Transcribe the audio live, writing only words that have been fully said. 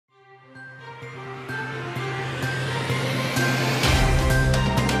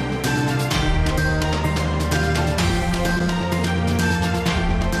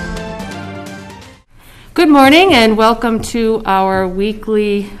Good morning and welcome to our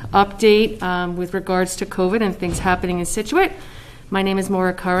weekly update with regards to COVID and things happening in Scituate. My name is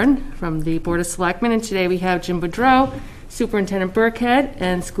Maura Curran from the Board of Selectmen, and today we have Jim Boudreau, Superintendent Burkhead,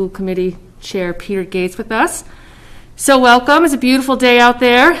 and School Committee Chair Peter Gates with us. So welcome. It's a beautiful day out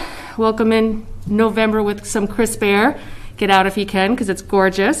there. Welcome in November with some crisp air. Get out if you can because it's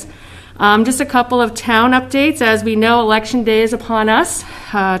gorgeous. Just a couple of town updates. As we know, Election Day is upon us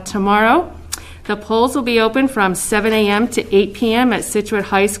tomorrow. The polls will be open from 7 a.m. to 8 p.m. at Scituate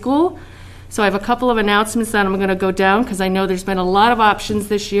High School. So I have a couple of announcements that I'm going to go down because I know there's been a lot of options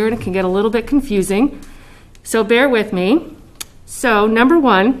this year and it can get a little bit confusing. So bear with me. So number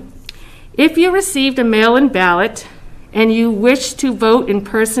one, if you received a mail-in ballot and you wish to vote in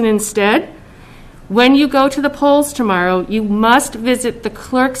person instead, when you go to the polls tomorrow, you must visit the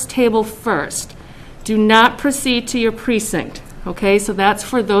clerk's table first. Do not proceed to your precinct. Okay, so that's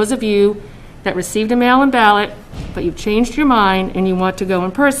for those of you that received a mail-in ballot, but you've changed your mind and you want to go in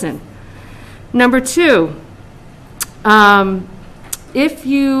person. Number two, if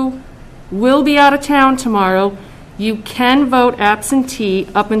you will be out of town tomorrow, you can vote absentee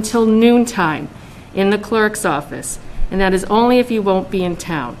up until noontime in the clerk's office, and that is only if you won't be in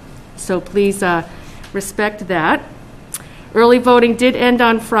town. So please respect that. Early voting did end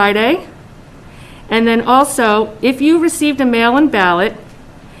on Friday. And then also, if you received a mail-in ballot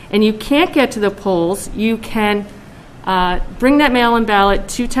and you can't get to the polls, you can bring that mail-in ballot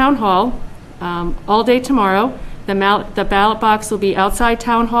to Town Hall all day tomorrow. The ballot box will be outside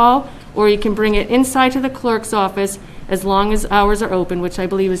Town Hall, or you can bring it inside to the clerk's office as long as hours are open, which I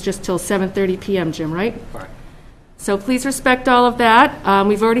believe is just till 7:30 p.m., Jim, right? Right. So please respect all of that.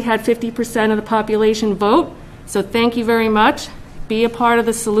 We've already had 50% of the population vote, so thank you very much. Be a part of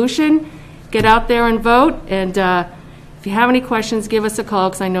the solution. Get out there and vote, and if you have any questions, give us a call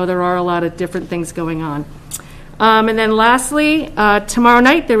because I know there are a lot of different things going on. And then lastly, tomorrow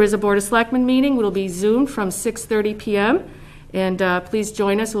night there is a Board of Selectmen meeting. It will be Zoomed from 6:30 p.m. And please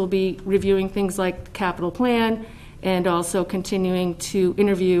join us. We'll be reviewing things like the capital plan and also continuing to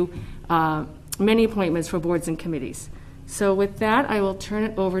interview many appointments for boards and committees. So with that, I will turn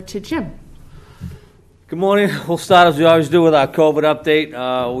it over to Jim. Good morning. We'll start as we always do with our COVID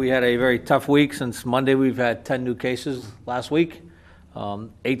update. We had a very tough week. Since Monday, we've had 10 new cases last week,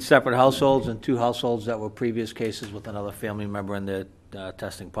 8 separate households and 2 households that were previous cases with another family member and they're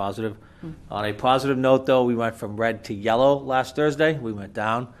testing positive. On a positive note, though, we went from red to yellow last Thursday. We went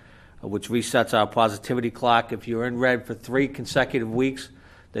down, which resets our positivity clock. If you're in red for 3 consecutive weeks,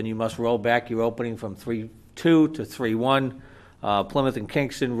 then you must roll back your opening from 3-2 to 3-1. Plymouth and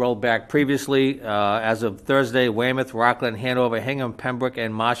Kingston rolled back previously. As of Thursday, Weymouth, Rockland, Hanover, Hingham, Pembroke,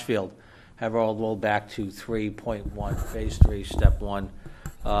 and Marshfield have all rolled back to 3.1, Phase 3, Step 1.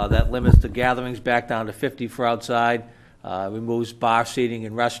 That limits the gatherings back down to 50 for outside, removes bar seating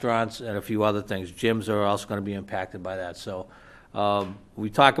in restaurants, and a few other things. Gyms are also going to be impacted by that. So we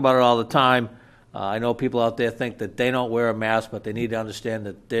talk about it all the time. I know people out there think that they don't wear a mask, but they need to understand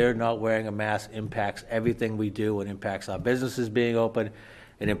that they're not wearing a mask impacts everything we do. It impacts our businesses being open.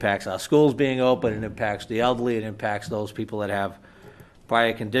 It impacts our schools being open. It impacts the elderly. It impacts those people that have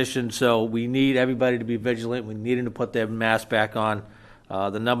prior conditions. So we need everybody to be vigilant. We need them to put their mask back on.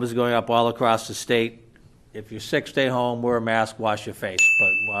 The numbers are going up all across the state. If you're sick, stay home, wear a mask, wash your face.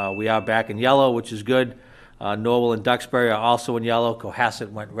 But we are back in yellow, which is good. Norwell and Duxbury are also in yellow.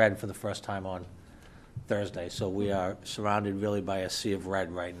 Cohasset went red for the first time on Thursday, so we are surrounded really by a sea of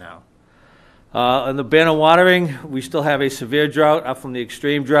red right now. On the Banner watering, we still have a severe drought, up from the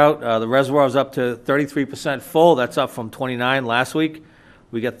extreme drought. The reservoir is up to 33% full. That's up from 29 last week.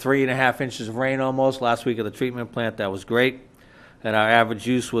 We got 3.5 inches of rain almost last week at the treatment plant. That was great. And our average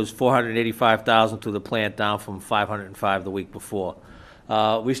use was 485,000 through the plant, down from 505 the week before.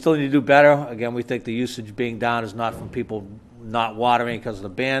 We still need to do better. Again, we think the usage being down is not from people not watering because of the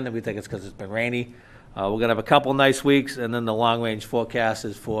ban, and we think it's because it's been rainy. We're going to have a couple nice weeks, and then the long-range forecast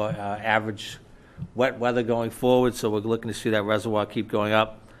is for average wet weather going forward, so we're looking to see that reservoir keep going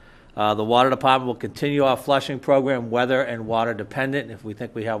up. The water department will continue our flushing program, weather and water dependent. If we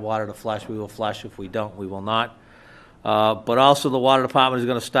think we have water to flush, we will flush. If we don't, we will not. But also the water department is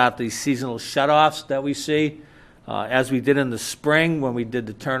going to start these seasonal shutoffs that we see. As we did in the spring when we did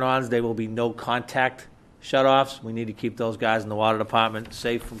the turn-ons, there will be no contact shutoffs. We need to keep those guys in the water department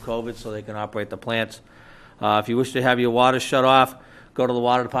safe from COVID so they can operate the plants. If you wish to have your water shut off, go to the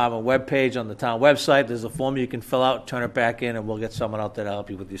water department webpage on the town website. There's a form you can fill out, turn it back in, and we'll get someone out there to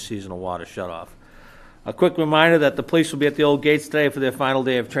help you with your seasonal water shut off. A quick reminder that the police will be at the old gates today for their final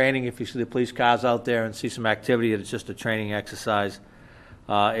day of training. If you see the police cars out there and see some activity, it's just a training exercise.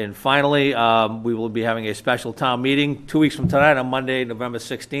 And finally, we will be having a special town meeting 2 weeks from tonight on Monday, November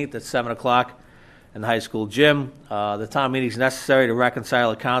 16th at 7 o'clock in the high school gym. The town meeting is necessary to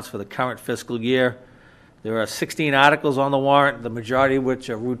reconcile accounts for the current fiscal year. There are 16 articles on the warrant, the majority of which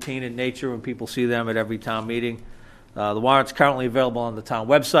are routine in nature, and people see them at every town meeting. The warrant's currently available on the town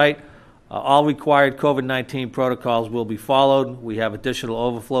website. All required COVID-19 protocols will be followed. We have additional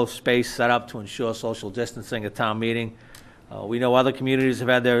overflow space set up to ensure social distancing at town meeting. We know other communities have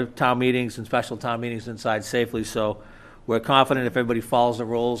had their town meetings and special town meetings inside safely, so we're confident if everybody follows the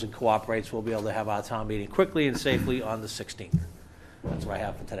rules and cooperates, we'll be able to have our town meeting quickly and safely on the 16th. That's what I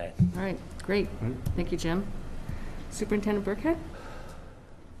have for today. All right, great. Thank you, Jim. Superintendent Burkhead?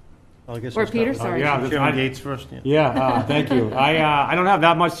 Well, I guess Or I'll start Peter, with sorry. Chairman Gates first. Thank you. I don't have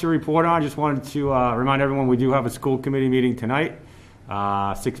that much to report on. I just wanted to remind everyone we do have a school committee meeting tonight,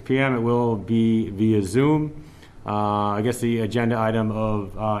 6 p.m. It will be via Zoom. I guess the agenda item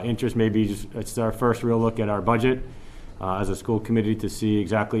of interest may be just it's our first real look at our budget as a school committee to see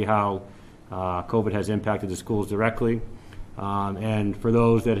exactly how COVID has impacted the schools directly. And for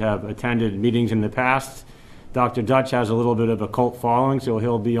those that have attended meetings in the past, Dr. Dutch has a little bit of a cult following, so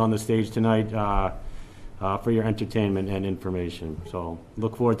he'll be on the stage tonight for your entertainment and information. So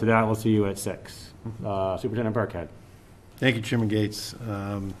look forward to that. We'll see you at 6. Superintendent Burkhead. Thank you, Chairman Gates.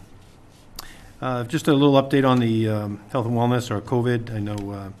 Just a little update on the health and wellness or COVID. I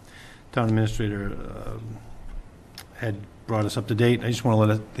know Town Administrator had brought us up to date. I just want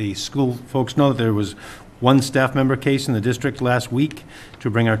to let the school folks know that there was one staff member case in the district last week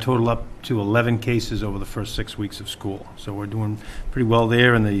to bring our total up to 11 cases over the first 6 weeks of school. So we're doing pretty well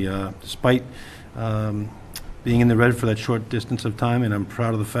there, and despite being in the red for that short distance of time, and I'm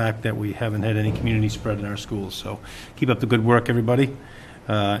proud of the fact that we haven't had any community spread in our schools. So keep up the good work, everybody.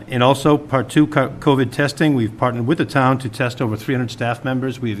 And also, Part 2 COVID testing. We've partnered with the town to test over 300 staff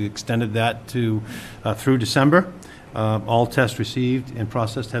members. We've extended that to through December. All tests received and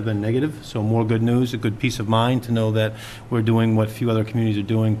processed have been negative, so more good news, a good peace of mind to know that we're doing what few other communities are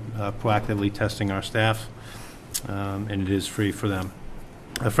doing, proactively testing our staff, and it is free for them.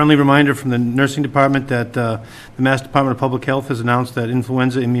 A friendly reminder from the nursing department that the Mass Department of Public Health has announced that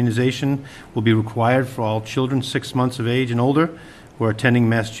influenza immunization will be required for all children 6 months of age and older who are attending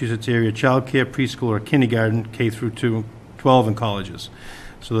Massachusetts area child care, preschool, or kindergarten, K through 12, and colleges.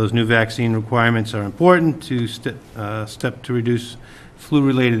 So those new vaccine requirements are important to step to reduce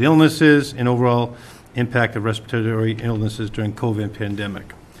flu-related illnesses and overall impact of respiratory illnesses during COVID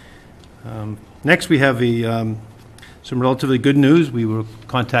pandemic. Next, we have some relatively good news. We were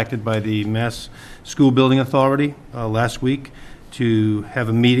contacted by the Mass School Building Authority last week to have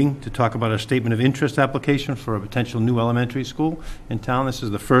a meeting to talk about our statement of interest application for a potential new elementary school in town. This is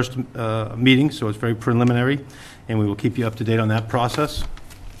the first meeting, so it's very preliminary, and we will keep you up to date on that process.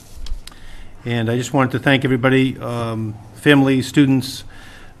 And I just wanted to thank everybody, families, students,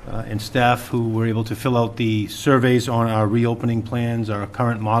 and staff who were able to fill out the surveys on our reopening plans, our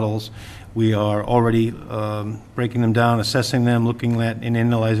current models. We are already breaking them down, assessing them, looking at and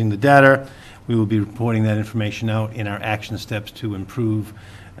analyzing the data. We will be reporting that information out in our action steps to improve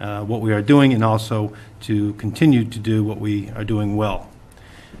what we are doing and also to continue to do what we are doing well.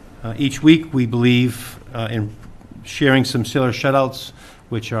 Each week we believe in sharing some sailor shutouts,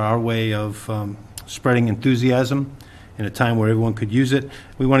 which are our way of spreading enthusiasm in a time where everyone could use it.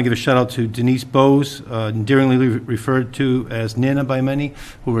 We want to give a shout out to Denise Bowes, endearingly referred to as Nana by many,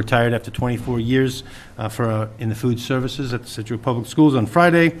 who retired after 24 years in the food services at the Scituate Public Schools on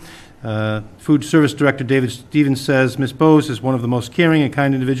Friday. Food Service Director David Stevens says, Ms. Bowes is one of the most caring and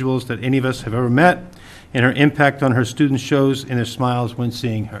kind individuals that any of us have ever met, and her impact on her students shows in their smiles when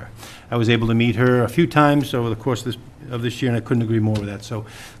seeing her. I was able to meet her a few times over the course of this year, and I couldn't agree more with that. So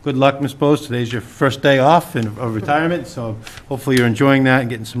good luck, Ms. Bowes. Today's your first day off of retirement, so hopefully you're enjoying that and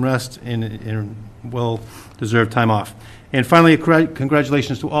getting some rest and well-deserved time off. And finally,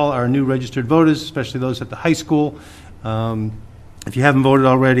 congratulations to all our new registered voters, especially those at the high school. If you haven't voted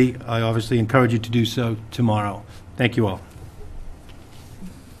already, I obviously encourage you to do so tomorrow. Thank you all.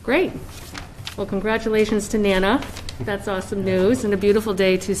 Great. Well, congratulations to Nana. That's awesome news and a beautiful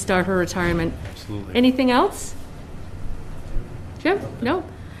day to start her retirement. Absolutely. Anything else? Jim? No?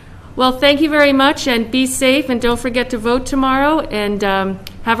 Well, thank you very much, and be safe, and don't forget to vote tomorrow, and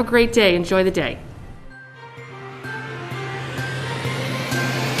have a great day. Enjoy the day.